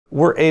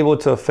We're able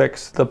to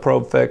affix the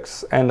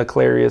ProbeFix and the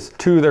Clarius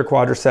to their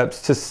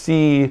quadriceps to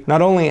see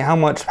not only how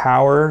much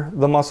power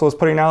the muscle is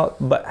putting out,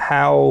 but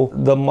how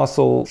the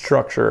muscle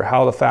structure,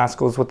 how the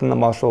fascicles within the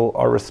muscle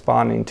are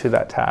responding to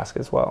that task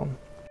as well.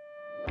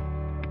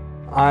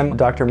 I'm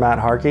Dr. Matt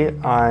Harkey.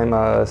 I'm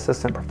an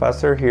assistant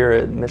professor here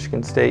at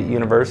Michigan State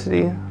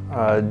University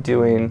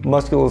doing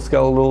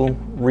musculoskeletal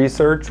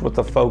research with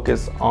a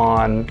focus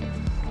on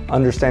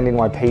understanding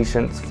why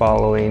patients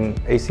following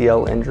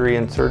ACL injury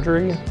and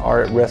surgery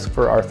are at risk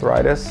for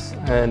arthritis.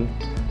 And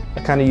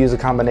I kind of use a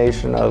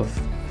combination of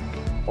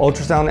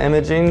ultrasound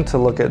imaging to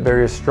look at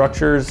various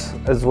structures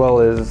as well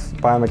as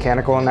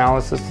biomechanical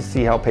analysis to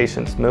see how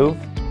patients move.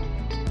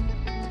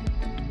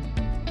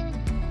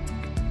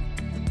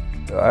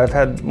 I've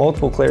had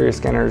multiple Clarius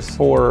scanners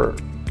for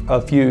a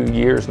few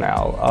years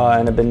now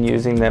and have been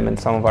using them in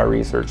some of our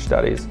research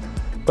studies.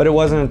 But it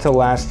wasn't until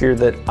last year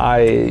that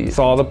I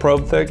saw the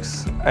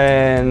ProbeFix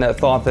and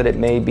thought that it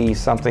may be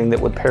something that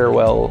would pair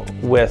well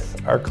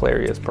with our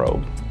Clarius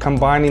probe.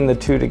 Combining the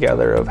two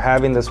together of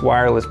having this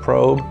wireless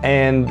probe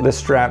and the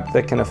strap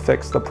that can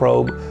affix the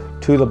probe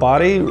to the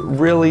body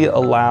really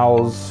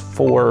allows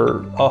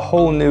for a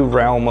whole new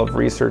realm of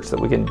research that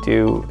we can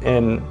do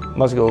in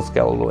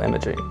musculoskeletal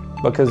imaging,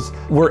 because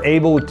we're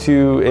able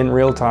to, in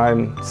real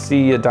time,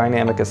 see a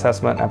dynamic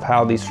assessment of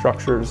how these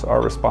structures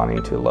are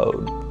responding to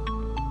load,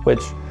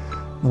 which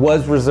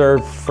was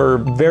reserved for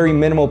very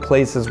minimal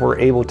places we're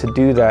able to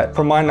do that.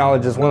 From my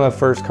knowledge, is one of the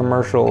first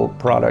commercial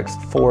products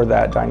for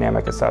that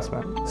dynamic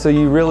assessment. So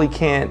you really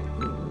can't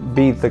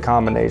beat the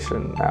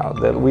combination now.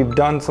 That we've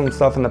done some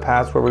stuff in the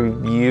past where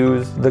we've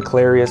used the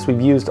Clarius,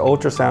 we've used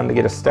ultrasound to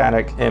get a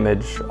static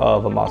image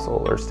of a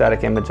muscle or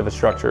static image of a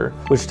structure,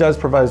 which does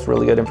provide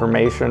really good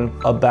information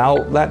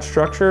about that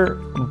structure.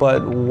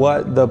 But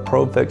what the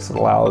ProbeFix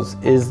allows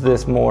is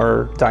this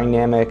more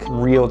dynamic,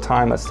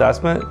 real-time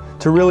assessment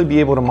to really be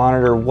able to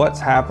monitor what's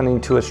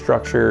happening to a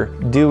structure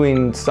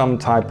doing some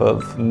type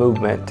of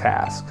movement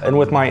task. And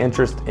with my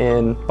interest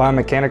in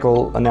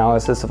biomechanical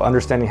analysis of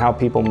understanding how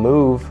people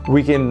move,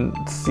 we can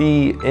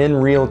see in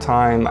real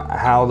time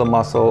how the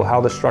muscle,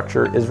 how the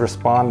structure is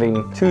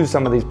responding to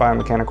some of these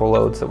biomechanical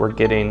loads that we're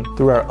getting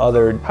through our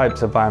other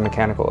types of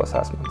biomechanical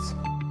assessments.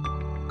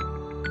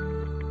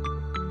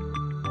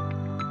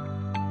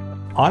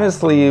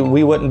 Honestly,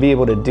 we wouldn't be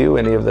able to do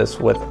any of this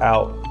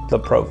without the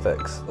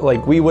ProbeFix.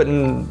 Like, we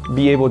wouldn't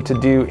be able to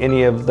do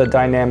any of the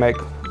dynamic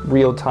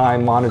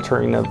real-time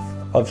monitoring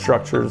of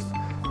structures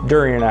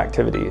during an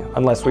activity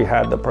unless we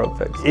had the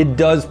ProbeFix. It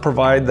does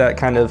provide that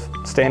kind of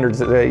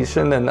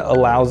standardization and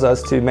allows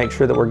us to make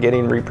sure that we're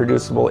getting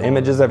reproducible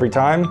images every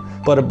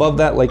time. But above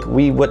that, like,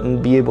 we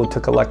wouldn't be able to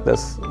collect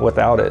this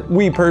without it.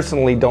 We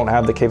personally don't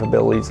have the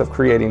capabilities of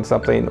creating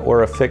something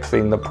or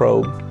affixing the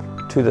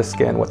probe to the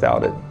skin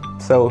without it.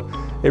 So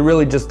it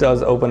really just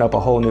does open up a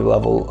whole new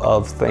level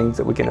of things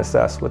that we can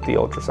assess with the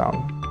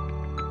ultrasound.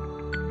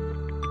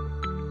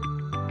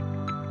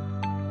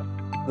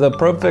 The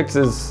ProbeFix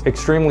is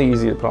extremely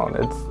easy to put on.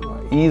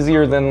 It's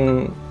easier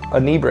than a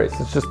knee brace.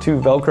 It's just two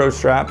Velcro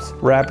straps,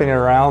 wrapping it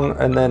around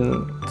and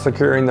then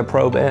securing the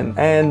probe in.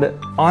 And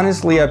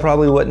honestly, I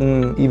probably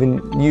wouldn't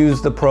even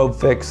use the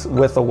ProbeFix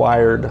with a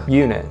wired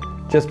unit,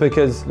 just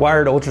because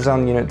wired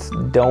ultrasound units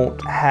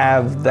don't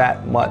have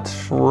that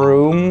much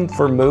room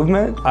for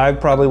movement. I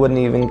probably wouldn't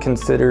even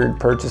consider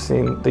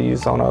purchasing the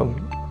Usono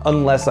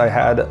unless I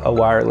had a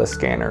wireless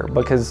scanner,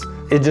 because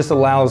it just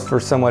allows for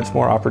so much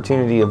more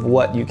opportunity of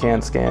what you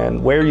can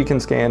scan, where you can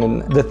scan,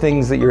 and the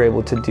things that you're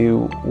able to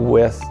do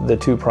with the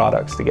two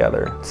products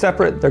together.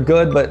 Separate, they're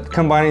good, but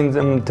combining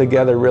them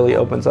together really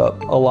opens up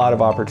a lot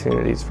of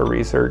opportunities for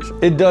research.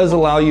 It does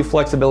allow you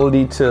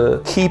flexibility to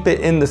keep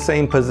it in the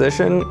same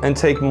position and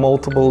take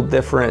multiple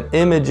different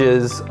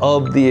images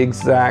of the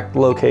exact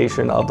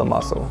location of the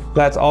muscle.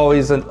 That's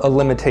always a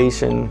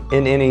limitation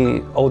in any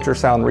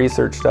ultrasound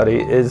research study,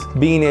 is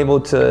being able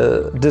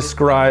to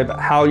describe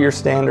how you're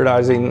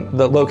standardizing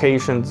the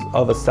locations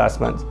of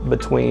assessments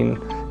between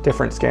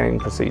different scanning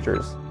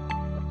procedures.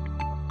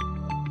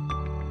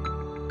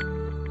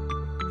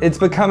 It's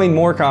becoming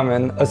more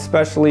common,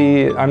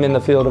 especially I'm in the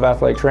field of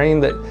athletic training,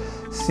 that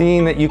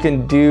seeing that you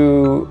can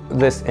do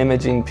this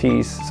imaging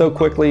piece so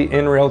quickly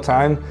in real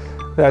time,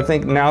 that I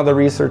think now the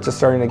research is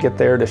starting to get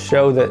there to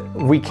show that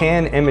we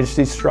can image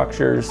these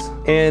structures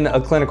in a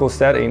clinical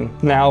setting.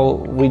 Now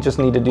we just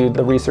need to do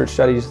the research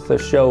studies to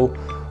show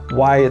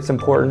why it's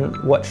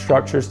important, what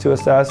structures to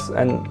assess,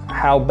 and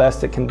how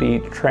best it can be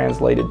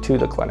translated to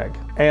the clinic.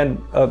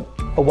 And a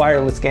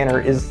wireless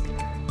scanner is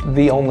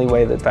the only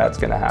way that that's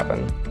going to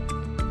happen.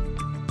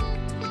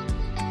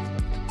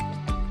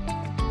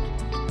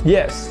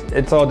 Yes,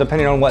 it's all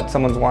depending on what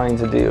someone's wanting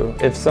to do.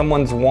 If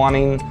someone's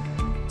wanting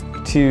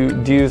to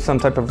do some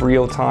type of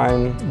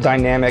real-time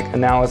dynamic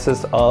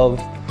analysis of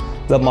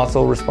the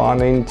muscle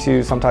responding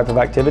to some type of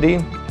activity,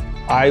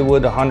 I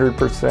would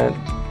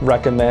 100%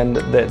 recommend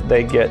that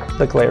they get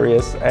the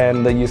Clarius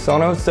and the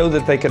Usono so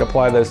that they could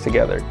apply those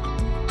together.